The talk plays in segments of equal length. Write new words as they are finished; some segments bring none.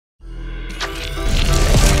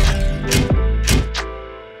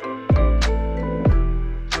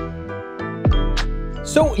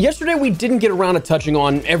So yesterday we didn't get around to touching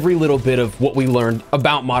on every little bit of what we learned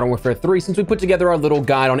about Modern Warfare 3 since we put together our little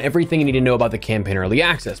guide on everything you need to know about the campaign early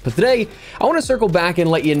access. But today, I want to circle back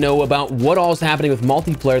and let you know about what all is happening with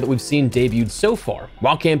multiplayer that we've seen debuted so far.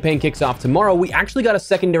 While campaign kicks off tomorrow, we actually got a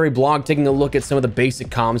secondary blog taking a look at some of the basic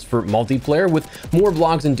comms for multiplayer, with more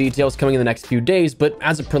blogs and details coming in the next few days, but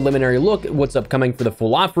as a preliminary look at what's upcoming for the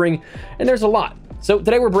full offering, and there's a lot. So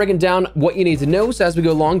today we're breaking down what you need to know, so as we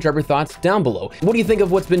go along, drop your thoughts down below. What do you think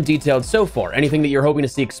of what's been detailed so far? Anything that you're hoping to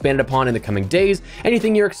see expanded upon in the coming days?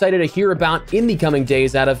 Anything you're excited to hear about in the coming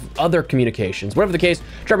days out of other communications? Whatever the case,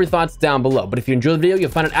 drop your thoughts down below. But if you enjoyed the video,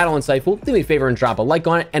 you'll find it at all insightful, do me a favor and drop a like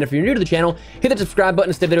on it. And if you're new to the channel, hit the subscribe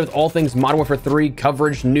button to stay updated with all things Modern Warfare 3,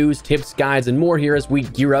 coverage, news, tips, guides, and more here as we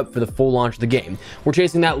gear up for the full launch of the game. We're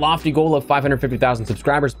chasing that lofty goal of 550,000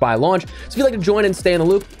 subscribers by launch, so if you'd like to join and stay in the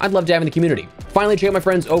loop, I'd love to have you in the community. Finally, check out my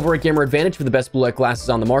friends over at Gamer Advantage for the best blue light glasses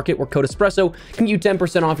on the market, where code Espresso can get you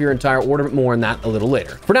 10% off your entire order, but more on that a little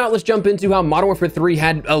later. For now, let's jump into how Modern Warfare 3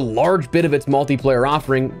 had a large bit of its multiplayer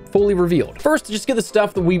offering fully revealed. First, just get the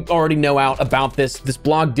stuff that we already know out about this. This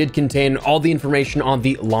blog did contain all the information on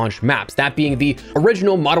the launch maps, that being the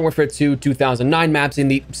original Modern Warfare 2 2009 maps in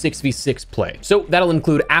the 6v6 play. So that'll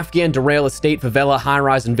include Afghan, Derail, Estate, Favela, High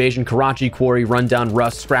Rise, Invasion, Karachi, Quarry, Rundown,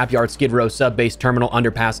 Rust, Scrapyard, Skid Row, Subbase, Terminal,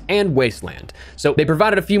 Underpass, and Wasteland. So they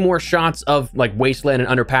provided a few more shots of like Wasteland and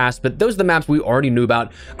Underpass, but those are the maps we already knew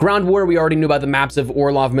about. Ground War, we already knew about the maps of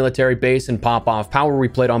Orlov Military Base and Pop-Off Power. We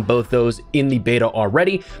played on both those in the beta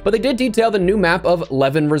already, but they did detail the new map of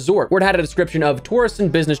Levin Resort, where it had a description of tourists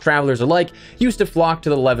and business travelers alike used to flock to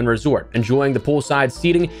the Levin Resort, enjoying the poolside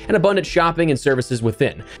seating and abundant shopping and services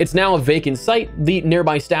within. It's now a vacant site. The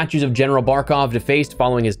nearby statues of General Barkov defaced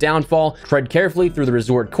following his downfall. Tread carefully through the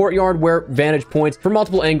resort courtyard, where vantage points from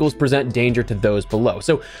multiple angles present danger to those below.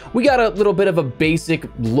 So we got a little bit of a basic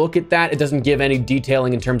look at that. It doesn't give any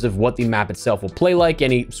detailing in terms of what the map itself will play like,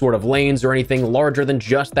 any sort of lanes or anything larger than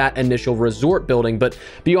just that initial resort building. But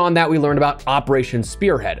beyond that, we learned about Operation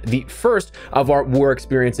Spearhead, the first of our war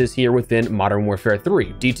experiences here within Modern Warfare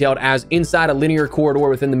 3, detailed as inside a linear corridor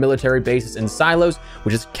within the military bases and silos,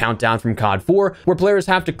 which is Countdown from COD 4, where players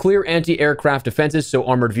have to clear anti-aircraft defenses so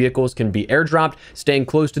armored vehicles can be airdropped, staying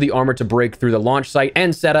close to the armor to break through the launch site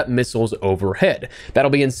and set up missiles overhead.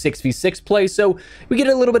 That'll be in 6v6 play, so we get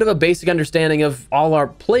a little bit of a basic understanding of all our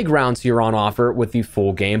playgrounds here on offer with the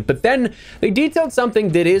full game. But then they detailed something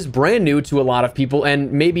that is brand new to a lot of people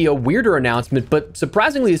and maybe a weirder announcement, but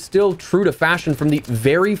surprisingly is still true to fashion from the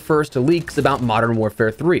very first leaks about Modern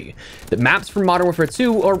Warfare 3. The maps from Modern Warfare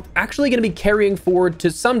 2 are actually going to be carrying forward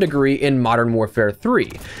to some degree in Modern Warfare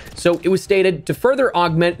 3. So it was stated, to further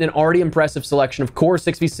augment an already impressive selection of core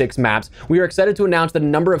 6v6 maps, we are excited to announce that a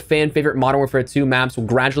number of fan favorite Modern Warfare 2 maps will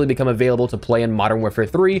gradually become available to play in Modern Warfare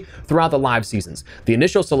 3 throughout the live seasons. The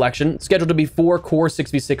initial selection, scheduled to be 4 core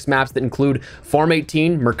 6v6 maps that include Farm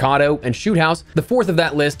 18, Mercado, and Shoot House. The fourth of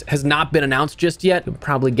that list has not been announced just yet. You'll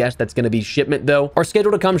probably guess that's going to be Shipment though, are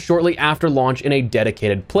scheduled to come shortly after launch in a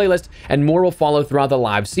dedicated playlist, and more will follow throughout the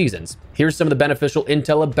live seasons. Here's some of the beneficial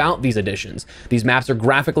intel about these additions. These maps are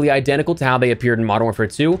graphically identical to how they appeared in Modern Warfare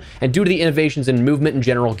 2, and due to the innovations in movement and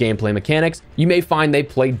general gameplay mechanics, you may find they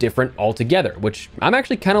play different altogether, which I'm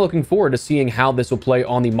actually kind of looking forward to seeing how this will play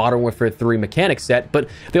on the Modern Warfare 3 mechanic set. But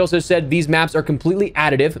they also said these maps are completely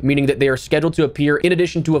additive, meaning that they are scheduled to appear in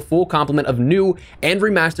addition to a full complement of new and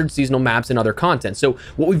remastered seasonal maps and other content. So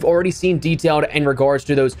what we've already seen detailed in regards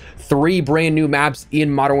to those 3 brand new maps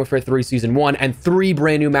in Modern Warfare 3 Season 1 and 3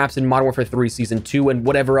 brand new maps in Modern Warfare 3 Season 2 and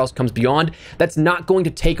whatever else comes beyond, that's not going to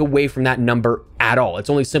take away from that number at all. It's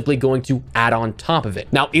only simply going to add on top of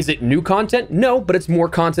it. Now, is it new content? No, but it's more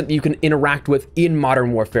content that you can interact with in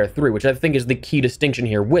Modern Warfare 3, which I think is the key distinction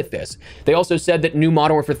here with this. They also said that new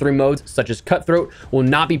Modern Warfare 3 modes, such as Cutthroat, will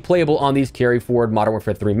not be playable on these carry forward Modern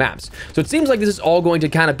Warfare 3 maps. So it seems like this is all going to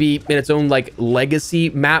kind of be in its own like legacy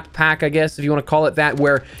map pack, I guess, if you want to call it that,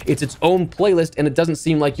 where it's its own playlist, and it doesn't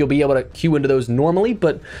seem like you'll be able to queue into those normally,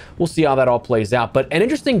 but we'll see how that all plays out. But an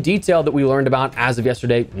interesting detail that we learned about as of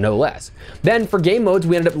yesterday, no less. Then for game modes,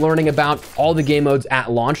 we ended up learning about all the game modes at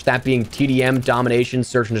launch, that being TDM, Domination,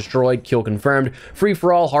 Search and Destroy, Kill Confirmed, Free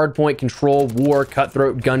for All, Hardpoint, Control, War,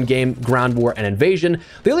 Cutthroat, Gun Game, Ground War, and Invasion.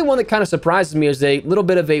 The only one that kind of surprises me is a little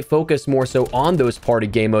bit of a focus more so on those party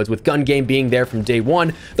game modes, with Gun Game being there from day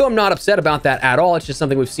one, though I'm not upset about that at all. It's just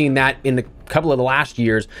something we've seen that in the couple of the last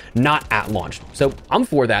years not at launch. So I'm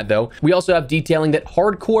for that though. We also have detailing that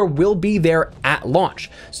hardcore will be there at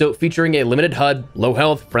launch. So featuring a limited HUD, low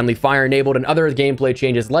health, friendly fire enabled, and other gameplay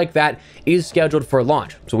changes like that is scheduled for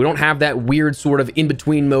launch. So we don't have that weird sort of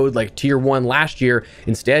in-between mode like tier 1 last year.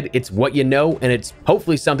 Instead, it's what you know, and it's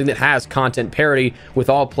hopefully something that has content parity with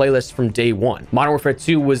all playlists from day one. Modern Warfare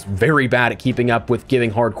 2 was very bad at keeping up with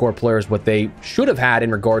giving hardcore players what they should have had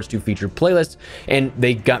in regards to featured playlists, and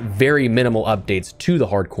they got very minimal updates to the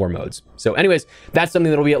hardcore modes. So anyways, that's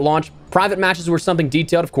something that'll be at launch. Private matches were something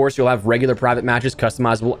detailed. Of course, you'll have regular private matches,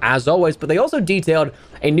 customizable as always, but they also detailed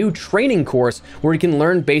a new training course where you can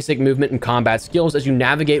learn basic movement and combat skills as you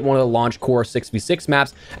navigate one of the launch core 6v6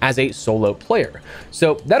 maps as a solo player.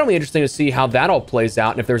 So that'll be interesting to see how that all plays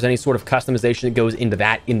out and if there's any sort of customization that goes into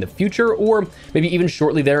that in the future or maybe even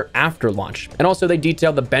shortly there after launch. And also they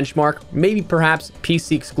detailed the benchmark, maybe perhaps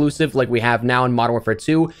PC exclusive like we have now in Modern Warfare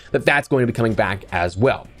 2, that's going to be coming back as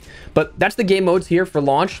well. But that's the game modes here for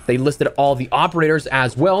launch. They listed all the operators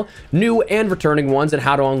as well, new and returning ones, and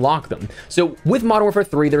how to unlock them. So with Modern Warfare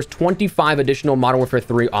 3, there's 25 additional Modern Warfare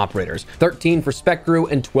 3 operators, 13 for Spec Crew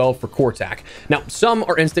and 12 for Cortac. Now, some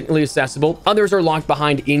are instantly accessible, others are locked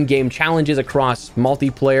behind in-game challenges across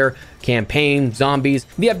multiplayer, campaign, zombies.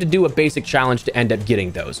 You have to do a basic challenge to end up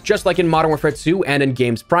getting those. Just like in Modern Warfare 2 and in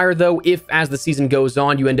games prior though, if as the season goes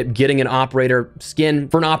on, you end up getting an operator skin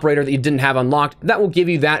for an operator that you didn't have unlocked, that will give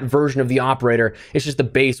you that version of the operator. It's just the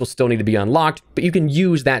base will still need to be unlocked, but you can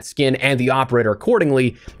use that skin and the operator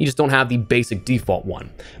accordingly. You just don't have the basic default one.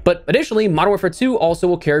 But additionally, Modern Warfare 2 also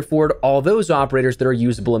will carry forward all those operators that are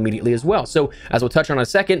usable immediately as well. So as we'll touch on in a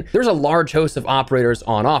second, there's a large host of operators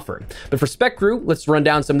on offer. But for Spec Crew, let's run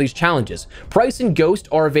down some of these challenges. Price and Ghost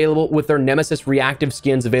are available with their Nemesis reactive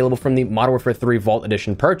skins available from the Modern Warfare 3 Vault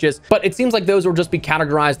Edition purchase, but it seems like those will just be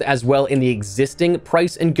categorized as well in the existing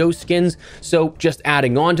Price and Ghost skins, so just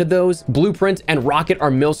adding on to those. Blueprint and Rocket are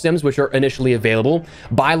milsims, which are initially available.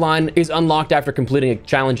 Byline is unlocked after completing a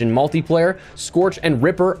challenge in multiplayer. Scorch and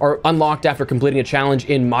Ripper are unlocked after completing a challenge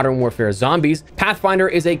in Modern Warfare Zombies. Pathfinder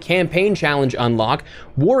is a campaign challenge unlock.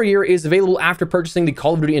 Warrior is available after purchasing the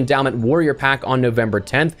Call of Duty Endowment Warrior Pack on November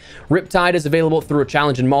 10th. Riptide is available through a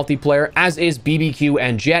challenge in multiplayer, as is BBQ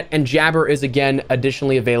and Jet, and Jabber is again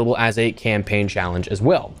additionally available as a campaign challenge as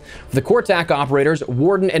well. For the Cortac operators,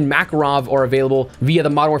 Warden and Makarov are available via the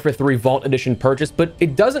Modern Warfare 3 Vault Edition purchase, but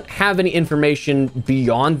it doesn't have any information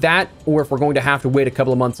beyond that, or if we're going to have to wait a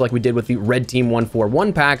couple of months like we did with the Red Team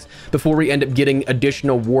 141 packs before we end up getting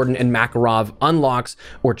additional Warden and Makarov unlocks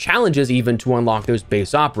or challenges even to unlock those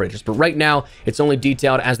base operators. But right now, it's only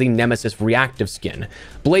detailed as the Nemesis reactive skin.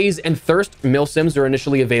 Blaze and Thirst milsims are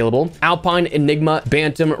initially available. Alpine, Enigma,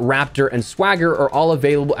 Bantam, Raptor, and Swagger are all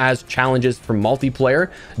available as challenges for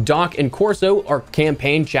multiplayer. Doc and Corso are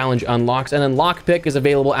campaign challenge unlocks, and then Lockpick is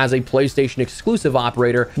available as a PlayStation exclusive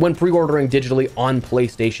operator when pre-ordering digitally on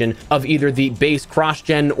PlayStation of either the base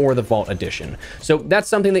cross-gen or the Vault Edition. So that's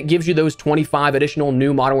something that gives you those 25 additional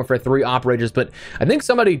new Modern Warfare 3 operators, but I think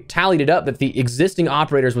somebody tallied it up that the existing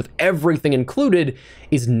operators with everything included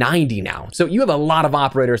is 90 now. So you have a lot of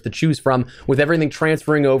operators to choose from with everything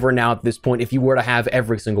transferring over now at this point if you were to have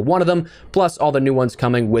every single one of them, plus all the new ones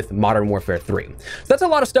coming with Modern Warfare 3. So that's a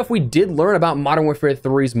lot of stuff we did learn about Modern Warfare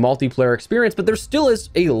 3's multiplayer experience, but there still is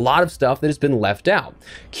a lot of stuff that has been left out.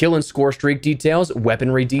 Kill and score streak details,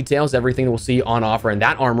 weaponry details, everything that we'll see on offer in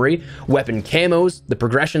that armory, weapon camos, the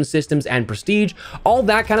progression systems and prestige, all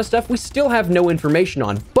that kind of stuff we still have no information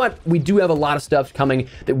on, but we do have a lot of stuff coming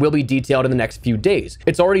that will be detailed in the next few days.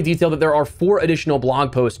 It's already detailed that there are 4 additional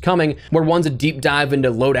blog posts coming, where one's a deep dive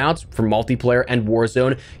into loadouts for multiplayer and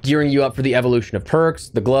Warzone, gearing you up for the evolution of perks,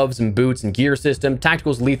 the gloves and boots and gear system,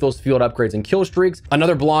 tacticals, lethals, field upgrades, and kill streaks.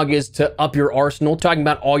 Another blog is to up your arsenal, talking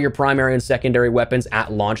about all your primary and secondary weapons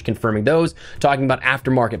at launch, confirming those, talking about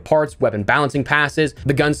aftermarket parts, weapon balancing passes,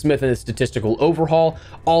 the gunsmith and the statistical overhaul,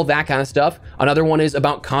 all that kind of stuff. Another one is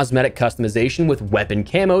about cosmetic customization with weapon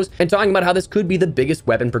camos, and talking about how this could be the biggest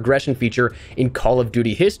weapon progression feature in Call of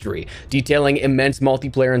Duty history, detailing immense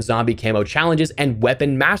multiplayer and zombie camo challenges and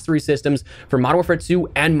weapon mastery systems for Modern Warfare 2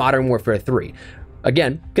 and Modern Warfare 3.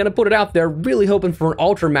 Again, gonna put it out there, really hoping for an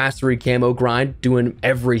Ultra Mastery camo grind, doing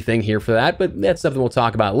everything here for that, but that's something we'll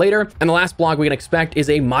talk about later. And the last blog we can expect is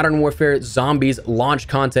a Modern Warfare Zombies launch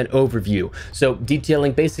content overview. So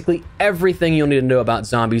detailing basically everything you'll need to know about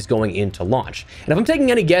zombies going into launch. And if I'm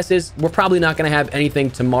taking any guesses, we're probably not gonna have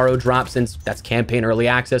anything tomorrow drop, since that's campaign early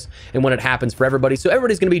access and when it happens for everybody. So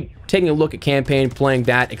everybody's gonna be taking a look at campaign, playing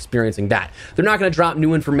that, experiencing that. They're not gonna drop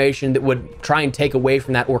new information that would try and take away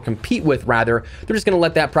from that, or compete with rather. they're just going to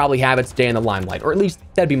let that probably have its day in the limelight, or at least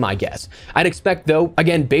that'd be my guess. I'd expect, though,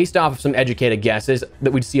 again, based off of some educated guesses,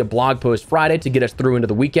 that we'd see a blog post Friday to get us through into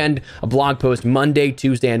the weekend, a blog post Monday,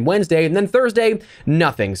 Tuesday, and Wednesday, and then Thursday,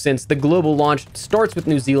 nothing, since the global launch starts with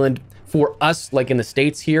New Zealand. For us, like in the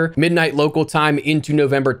States here, midnight local time into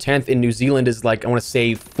November 10th. In New Zealand is like, I want to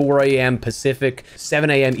say 4 a.m. Pacific, 7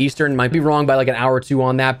 a.m. Eastern. Might be wrong by like an hour or two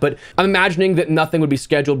on that, but I'm imagining that nothing would be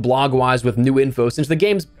scheduled blog-wise with new info since the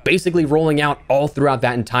game's basically rolling out all throughout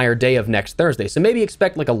that entire day of next Thursday. So maybe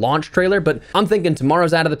expect like a launch trailer, but I'm thinking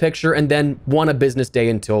tomorrow's out of the picture and then a business day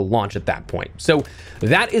until launch at that point. So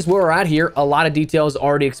that is where we're at here. A lot of details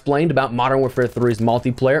already explained about Modern Warfare 3's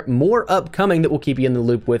multiplayer. More upcoming that will keep you in the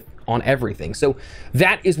loop with on everything. So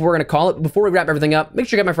that is what we're going to call it. Before we wrap everything up, make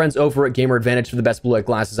sure you get my friends over at Gamer Advantage for the best blue light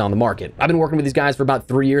glasses on the market. I've been working with these guys for about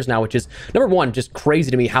 3 years now, which is, number one, just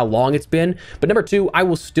crazy to me how long it's been. But number two, I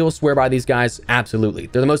will still swear by these guys, absolutely.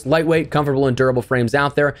 They're the most lightweight, comfortable, and durable frames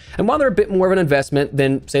out there. And while they're a bit more of an investment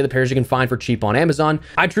than, say, the pairs you can find for cheap on Amazon,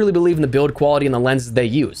 I truly believe in the build quality and the lenses they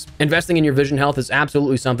use. Investing in your vision health is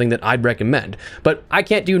absolutely something that I'd recommend. But I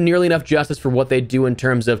can't do nearly enough justice for what they do in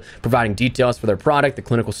terms of providing details for their product, the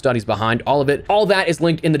clinical studies behind all of it. All that is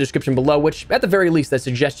linked in the description below, which at the very least, I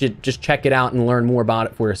suggest you just check it out and learn more about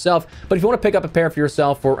it for yourself. But if you want to pick up a pair for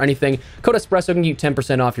yourself or anything, code Espresso can get you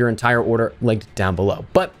 10% off your entire order, linked down below.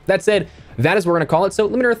 But that said, that is what we're going to call it. So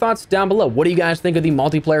let me know your thoughts down below. What do you guys think of the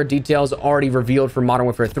multiplayer details already revealed for Modern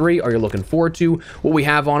Warfare 3? Are you looking forward to what we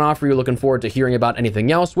have on offer? Are you looking forward to hearing about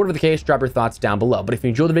anything else? Whatever the case, drop your thoughts down below. But if you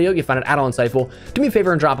enjoyed the video, you found it at all insightful, do me a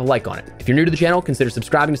favor and drop a like on it. If you're new to the channel, consider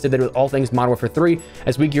subscribing to stay updated with all things Modern Warfare 3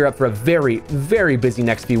 as we gear up for a very, very busy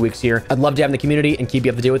next few weeks here. I'd love to have in the community and keep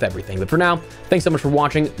you up to date with everything. But for now, thanks so much for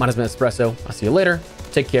watching. My name is Espresso. I'll see you later.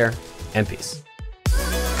 Take care and peace.